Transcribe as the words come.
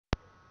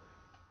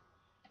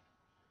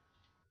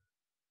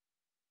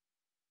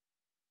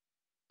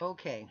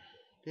Okay,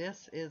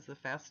 this is the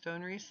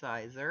Faststone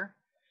Resizer.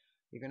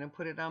 You're going to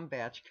put it on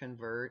batch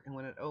convert, and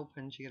when it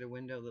opens, you get a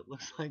window that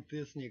looks like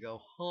this, and you go,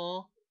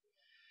 huh?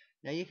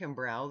 Now you can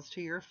browse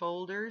to your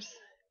folders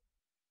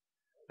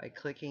by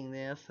clicking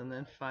this and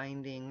then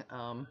finding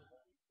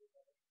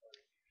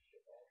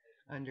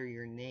under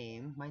your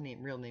name. My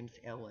real name's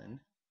Ellen.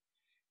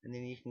 And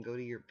then you can go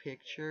to your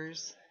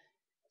pictures.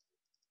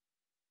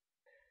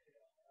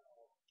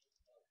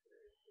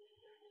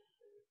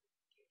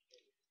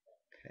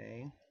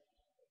 Okay.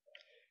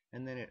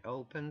 And then it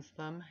opens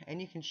them.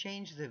 And you can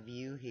change the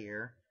view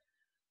here.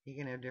 You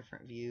can have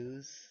different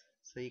views,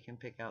 so you can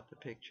pick out the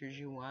pictures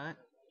you want.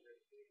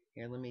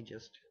 Here, let me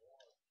just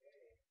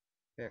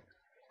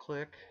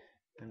click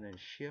and then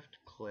shift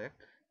click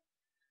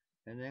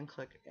and then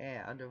click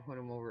add to put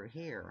them over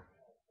here.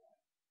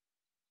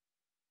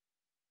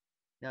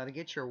 Now to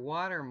get your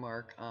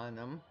watermark on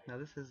them, now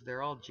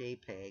they're all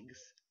JPEGs.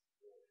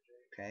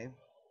 Okay.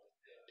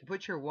 To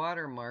put your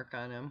watermark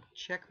on them,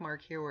 check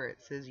mark here where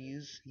it says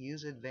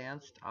use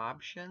advanced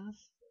options,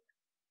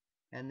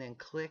 and then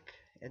click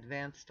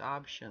advanced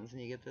options,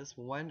 and you get this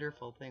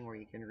wonderful thing where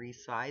you can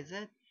resize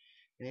it.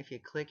 And if you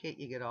click it,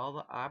 you get all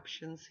the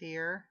options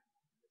here.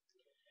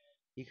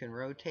 You can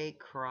rotate,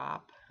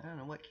 crop. I don't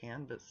know what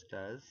canvas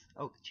does.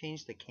 Oh,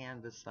 change the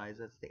canvas size.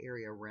 That's the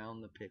area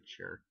around the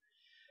picture.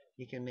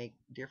 You can make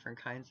different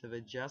kinds of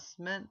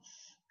adjustments.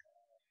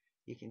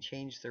 You can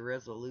change the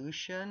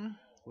resolution,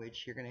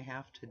 which you're going to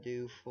have to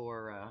do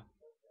for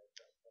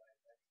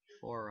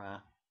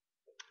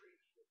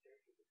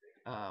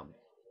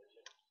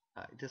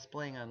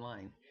displaying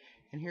online.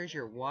 And here's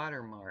your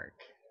watermark.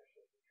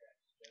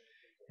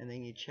 And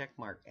then you check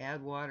mark,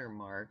 add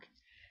watermark.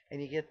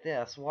 And you get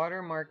this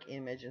watermark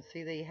image. And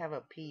see that you have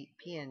a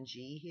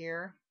PNG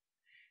here.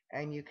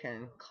 And you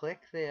can click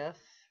this.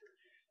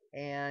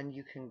 And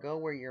you can go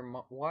where your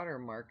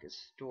watermark is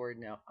stored.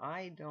 Now,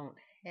 I don't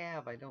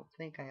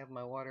think I have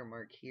my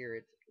watermark here.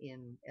 It's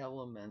in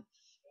Elements.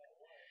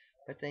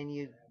 But then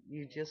you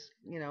just,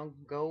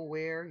 go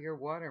where your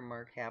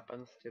watermark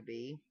happens to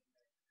be.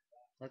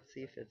 Let's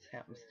see if it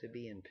happens to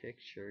be in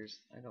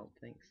pictures. I don't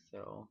think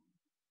so.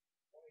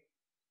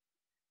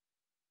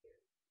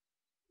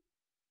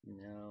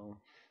 No,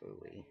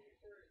 phooey.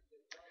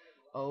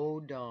 Oh,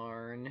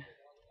 darn.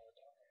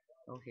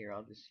 Oh, here,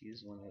 I'll just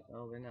use one of,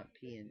 oh, they're not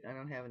I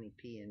don't have any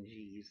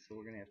PNGs, so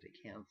we're going to have to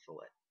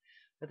cancel it.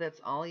 But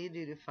that's all you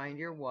do to find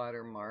your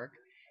watermark.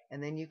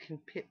 And then you can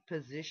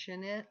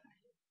position it.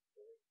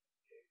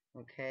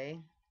 Okay,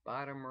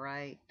 bottom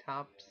right,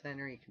 top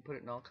center. You can put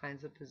it in all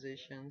kinds of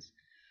positions.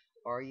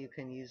 Or you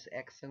can use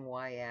X and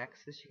Y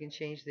axis. You can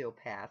change the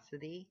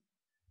opacity.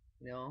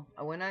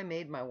 When I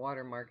made my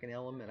watermark in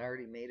Element, I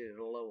already made it at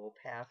a low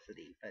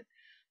opacity. But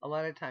a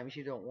lot of times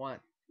you don't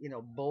want,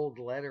 bold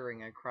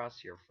lettering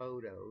across your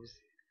photos.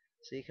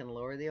 So you can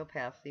lower the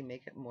opacity,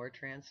 make it more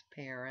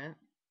transparent.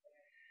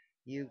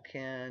 You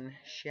can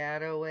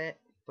shadow it,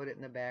 put it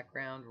in the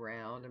background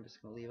round. I'm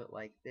just going to leave it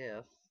like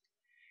this.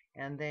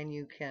 And then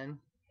you can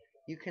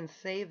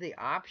save the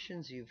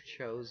options you've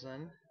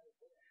chosen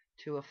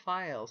to a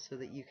file so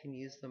that you can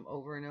use them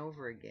over and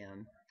over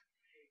again.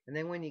 And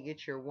then when you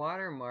get your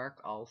watermark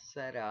all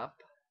set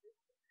up,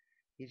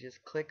 you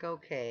just click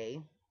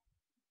OK.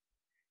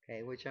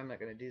 Okay, which I'm not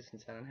going to do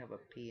since I don't have a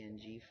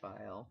PNG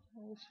file.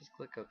 Let's just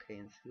click OK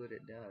and see what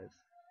it does.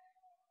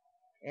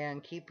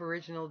 And keep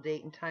original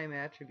date and time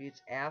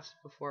attributes asked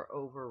before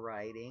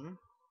overriding.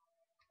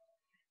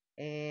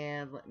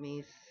 And let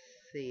me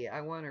see.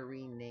 I want to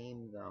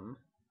rename them.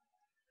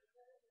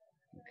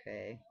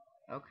 Okay.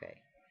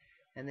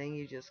 And then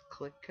you just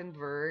click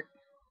convert.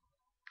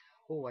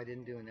 Oh, I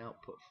didn't do an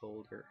output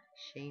folder.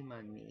 Shame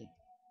on me.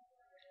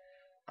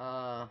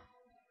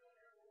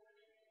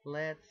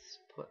 Let's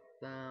put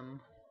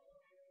them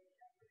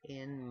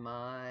in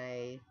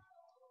my,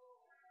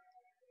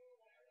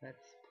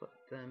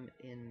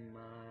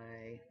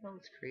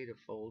 let's create a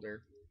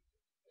folder.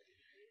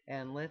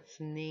 And let's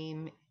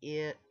name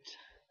it,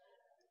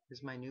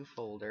 here's my new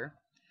folder.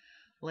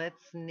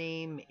 Let's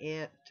name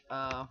it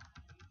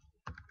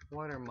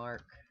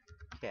watermark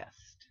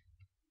test.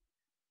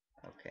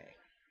 Okay.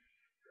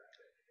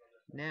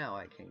 Now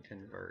I can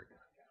convert.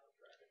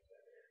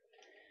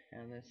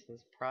 And this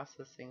is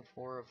processing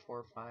 4 of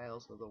 4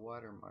 files with a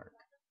watermark.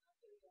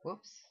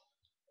 Whoops.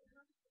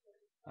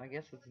 I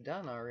guess it's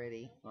done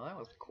already. Well, that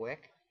was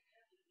quick.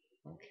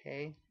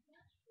 Okay.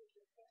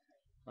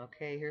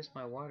 Okay, here's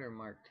my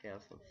watermark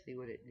test. Let's see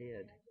what it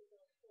did.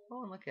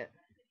 Oh, and look at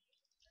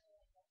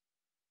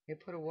it.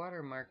 Put a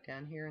watermark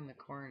down here in the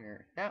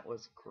corner. That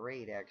was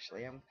great,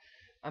 actually.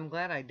 I'm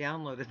glad I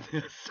downloaded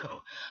this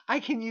so I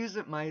can use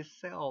it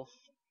myself.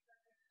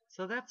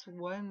 So that's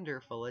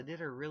wonderful. It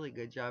did a really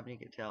good job, and you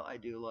can tell I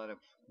do a lot of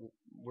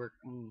work.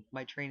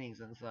 My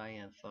training's in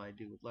science, so I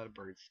do a lot of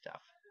bird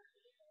stuff.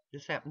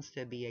 This happens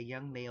to be a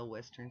young male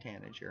western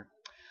tanager.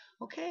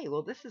 Okay,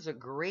 well, this is a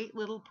great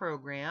little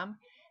program.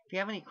 If you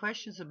have any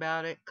questions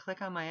about it,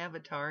 click on my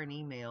avatar and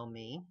email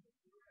me.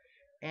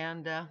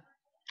 And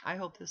I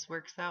hope this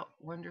works out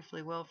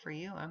wonderfully well for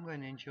you. I'm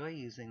going to enjoy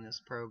using this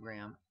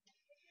program.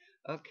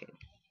 Okay.